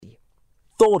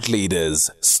thought leaders,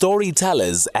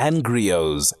 storytellers, and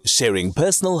griots, sharing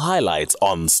personal highlights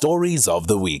on Stories of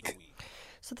the Week.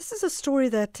 So this is a story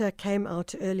that came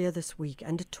out earlier this week,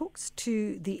 and it talks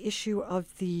to the issue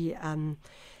of the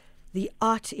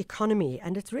art economy,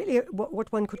 and it's really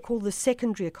what one could call the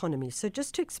secondary economy. So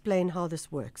just to explain how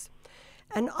this works,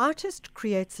 an artist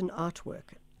creates an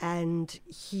artwork, and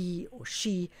he or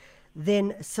she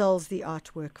then sells the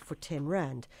artwork for 10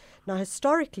 Rand. Now,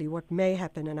 historically, what may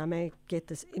happen, and I may get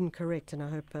this incorrect, and I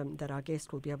hope that our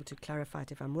guest will be able to clarify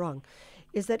it if I'm wrong,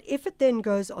 is that if it then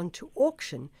goes on to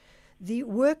auction, the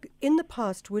work in the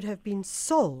past would have been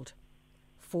sold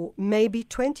for maybe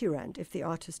 20 Rand if the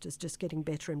artist is just getting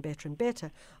better and better and better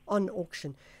on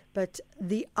auction. But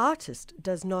the artist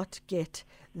does not get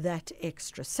that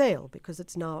extra sale because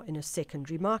it's now in a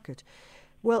secondary market.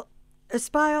 Well,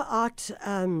 Aspire Art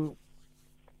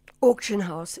Auction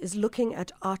House is looking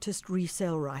at artist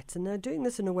resale rights, and they're doing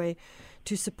this in a way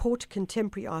to support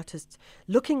contemporary artists,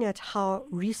 looking at how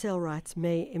resale rights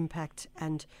may impact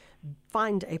and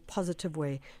find a positive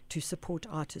way to support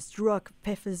artists. RUARC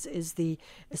PEFFERS is the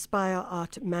Aspire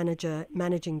Art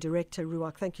Managing Director.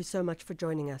 RUARC, thank you so much for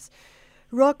joining us.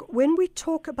 RUARC, when we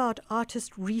talk about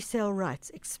artist resale rights,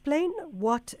 explain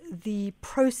what the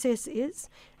process is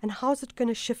and how is it going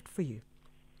to shift for you?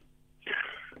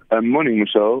 Morning,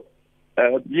 Michelle.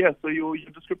 So your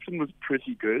description was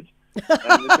pretty good.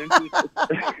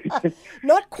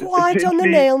 Not quite on the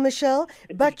nail, Michelle,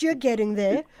 but you're getting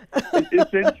there.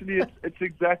 Essentially, it's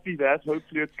exactly that.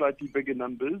 Hopefully, it's slightly bigger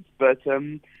numbers. But,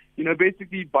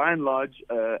 basically, by and large,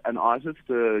 an artist,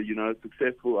 a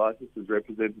successful artist is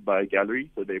represented by a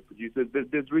gallery. So they produce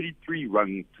it. There's really three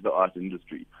rungs to the art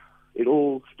industry. It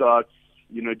all starts,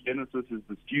 Genesis is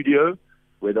the studio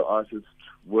where the artist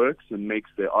works and makes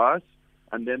their art.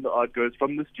 And then the art goes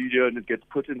from the studio and it gets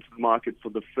put into the market for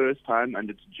the first time, and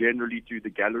it's generally through the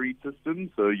gallery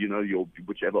system. So,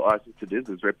 whichever artist it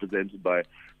is represented by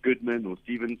Goodman or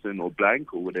Stevenson or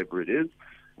Blank or whatever it is.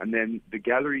 And then the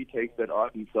gallery takes that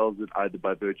art and sells it either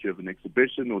by virtue of an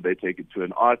exhibition or they take it to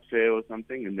an art fair or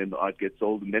something, and then the art gets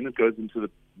sold, and then it goes into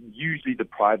usually the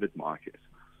private market.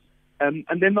 And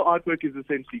then the artwork is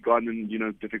essentially gone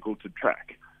and, difficult to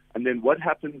track. And then what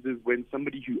happens is when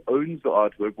somebody who owns the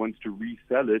artwork wants to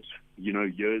resell it,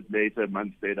 years later,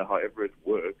 months later, however it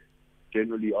works,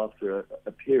 generally after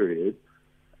a period,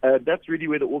 that's really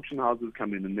where the auction houses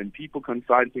come in. And then people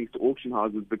consign things to auction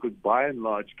houses because by and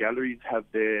large, galleries have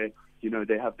their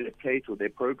plate or their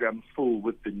program full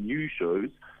with the new shows.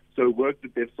 So work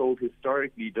that they've sold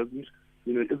historically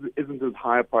isn't as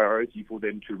high a priority for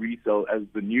them to resell as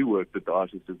the new work that the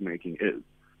artist is making is.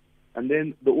 And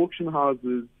then the auction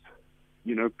houses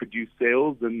produce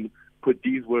sales and put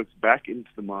these works back into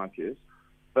the market.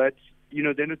 But,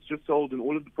 then it's just sold and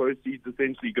all of the proceeds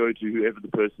essentially go to whoever the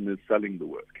person is selling the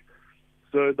work.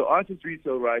 So the artist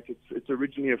resale right, it's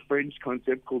originally a French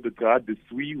concept called the droit de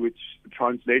suite, which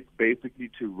translates basically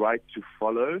to right to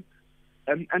follow.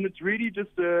 And it's really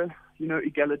just a,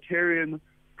 egalitarian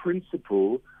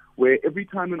principle where every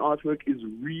time an artwork is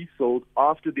resold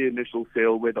after the initial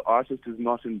sale, where the artist is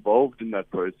not involved in that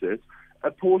process, a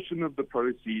portion of the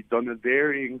proceeds on a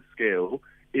varying scale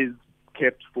is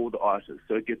kept for the artist.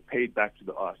 So it gets paid back to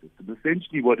the artist. And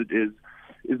essentially what it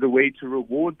is a way to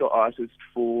reward the artist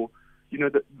for,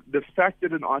 the fact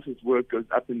that an artist's work goes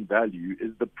up in value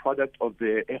is the product of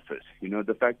their effort.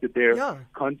 The fact that they're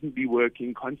constantly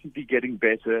working, constantly getting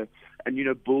better,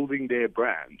 and, building their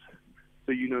brand.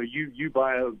 So, you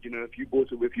buy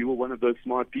if you were one of those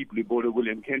smart people who bought a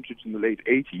William Kentridge in the late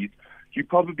 80s, you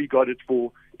probably got it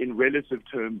for, in relative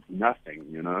terms,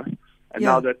 nothing, And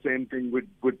now that same thing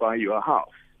would buy you a house.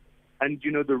 And,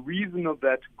 the reason of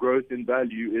that growth in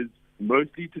value is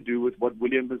mostly to do with what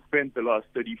William has spent the last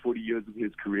 30, 40 years of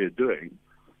his career doing.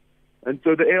 And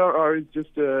so the ARR is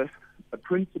just a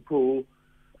principle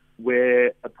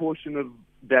where a portion of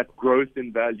that growth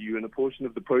in value and a portion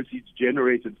of the proceeds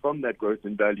generated from that growth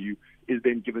in value is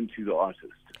then given to the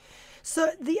artist. So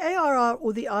the ARR,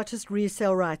 or the artist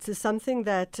resale rights, is something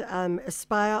that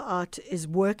Aspire Art is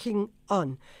working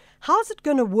on. How's it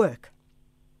going to work?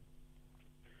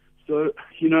 So,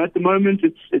 at the moment,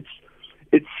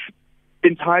 it's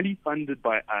entirely funded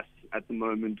by us at the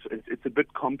moment. It's a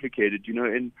bit complicated.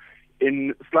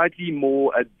 In slightly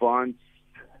more advanced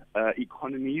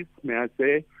economies, may I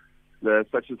say,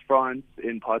 such as France,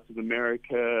 in parts of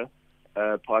America,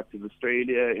 parts of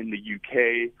Australia, in the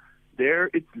UK, there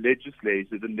it's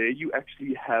legislated, and there you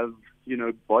actually have,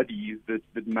 bodies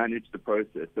that manage the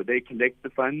process. So they collect the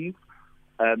funds,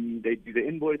 they do the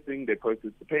invoicing, they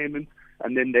process the payments,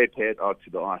 and then they pay it out to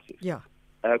the artist. Yeah.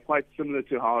 quite similar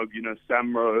to how,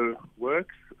 SAMRO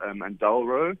works and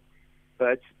DALRO.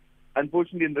 But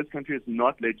unfortunately, in this country, it's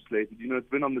not legislated. It's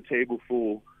been on the table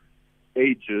for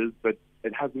ages, but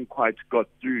it hasn't quite got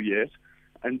through yet.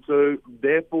 And so,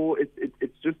 therefore,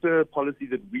 it's just a policy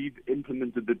that we've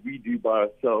implemented that we do by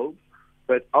ourselves.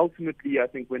 But ultimately, I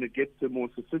think when it gets to a more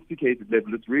sophisticated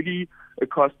level, it's really a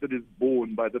cost that is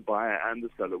borne by the buyer and the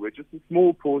seller. We're just a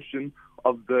small portion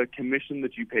of the commission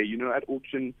that you pay. At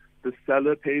auction, the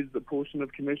seller pays the portion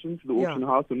of commission to the auction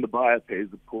house, and the buyer pays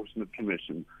a portion of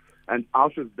commission. And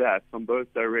out of that, from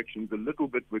both directions, a little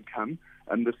bit would come,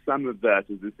 and the sum of that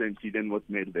is essentially then what's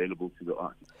made available to the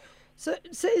artist. So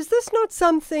is this not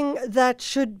something that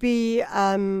should be,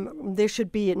 there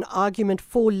should be an argument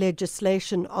for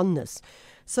legislation on this?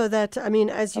 So that,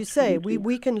 as you say,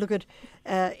 we can look at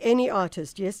any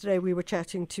artist. Yesterday we were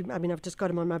chatting to, I've just got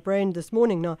him on my brain this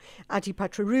morning now, Ati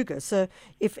Patraruga. So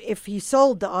if he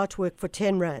sold the artwork for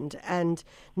 10 Rand and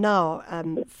now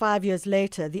 5 years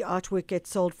later the artwork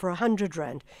gets sold for 100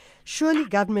 Rand, surely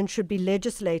government should be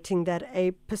legislating that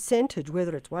a percentage,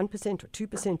 whether it's 1% or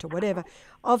 2% or whatever,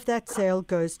 of that sale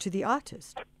goes to the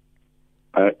artist.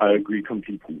 I agree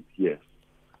completely, yes.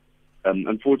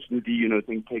 Unfortunately,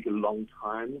 things take a long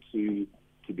time to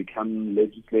become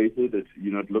legislated.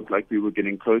 It looked like we were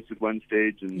getting close at one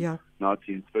stage, and now it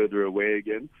seems further away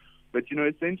again. But,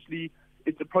 essentially,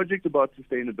 it's a project about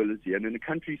sustainability. And in a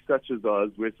country such as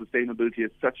ours, where sustainability is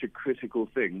such a critical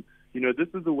thing, this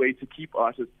is a way to keep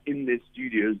artists in their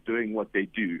studios doing what they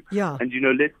do. Yeah. And,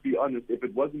 let's be honest, if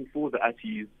it wasn't for the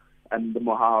Atis and the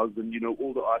Mohaus and,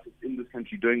 all the artists in this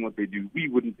country doing what they do, we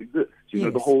wouldn't exist.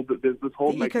 There's this whole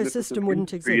ecosystem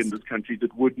wouldn't exist in this country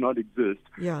that would not exist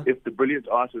if the brilliant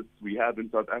artists we have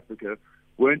in South Africa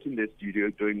weren't in their studio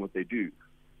doing what they do.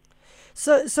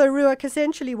 So RUARC,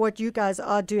 essentially what you guys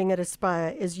are doing at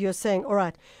Aspire is you're saying, all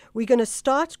right, we're going to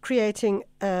start creating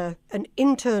an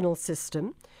internal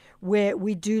system where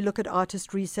we do look at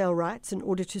artist resale rights in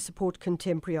order to support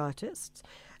contemporary artists.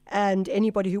 And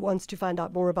anybody who wants to find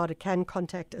out more about it can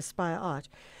contact Aspire Art.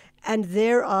 And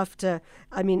thereafter,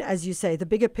 as you say, the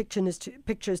bigger picture is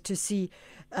to see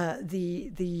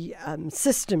the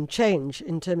system change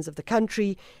in terms of the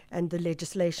country and the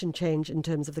legislation change in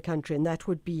terms of the country. And that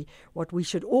would be what we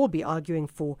should all be arguing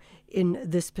for in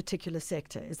this particular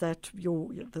sector. Is that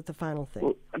the final thing?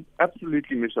 Well,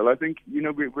 absolutely, Michelle. I think,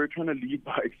 we're trying to lead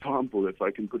by example, if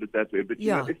I can put it that way. But,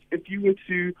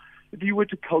 if you were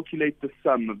to calculate the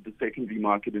sum of the secondary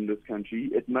market in this country,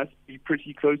 it must be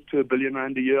pretty close to R1 billion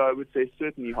a year. I would say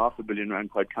certainly R500 million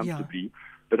quite comfortably.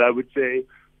 But I would say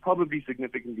probably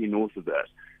significantly north of that.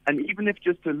 And even if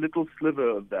just a little sliver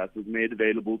of that was made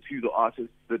available to the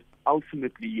artists that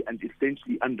ultimately and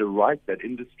essentially underwrite that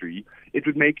industry, it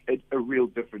would make a real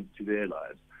difference to their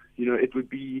lives. It would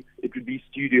be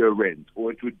studio rent,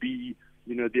 or it would be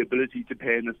the ability to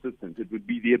pay an assistant. It would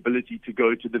be the ability to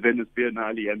go to the Venice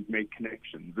Biennale and make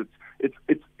connections. It's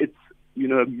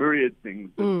myriad things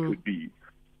that could be.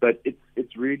 But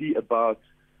it's really about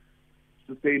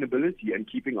sustainability and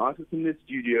keeping artists in their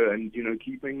studio and,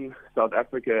 keeping South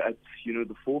Africa at,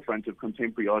 the forefront of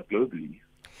contemporary art globally.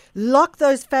 Lock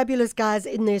those fabulous guys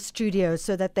in their studios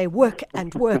so that they work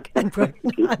and work and work.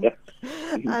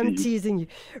 I'm teasing you.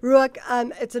 RUARC,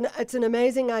 it's an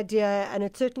amazing idea, and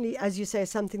it's certainly, as you say,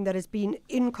 something that has been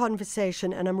in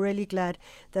conversation, and I'm really glad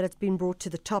that it's been brought to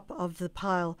the top of the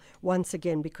pile once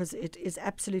again, because it is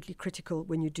absolutely critical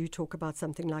when you do talk about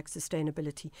something like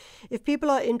sustainability. If people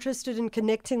are interested in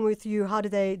connecting with you, how do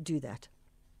they do that?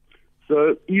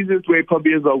 So easiest way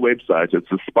probably is our website. It's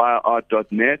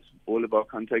aspireart.net. All of our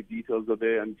contact details are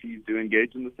there, and please do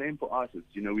engage. And the same for artists.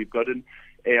 We've got an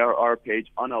ARR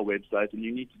page on our website, and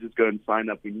you need to just go and sign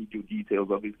up. We need your details,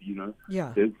 obviously.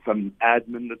 There's some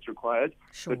admin that's required.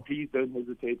 Sure. But please don't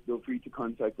hesitate. Feel free to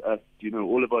contact us.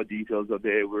 All of our details are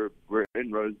there. We're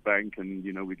in Rosebank, and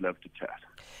we'd love to chat.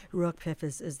 RUARC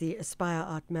PEFFERS is the Aspire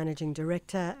Art Managing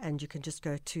Director, and you can just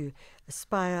go to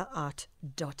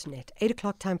aspireart.net. 8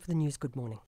 o'clock, time for the news. Good morning.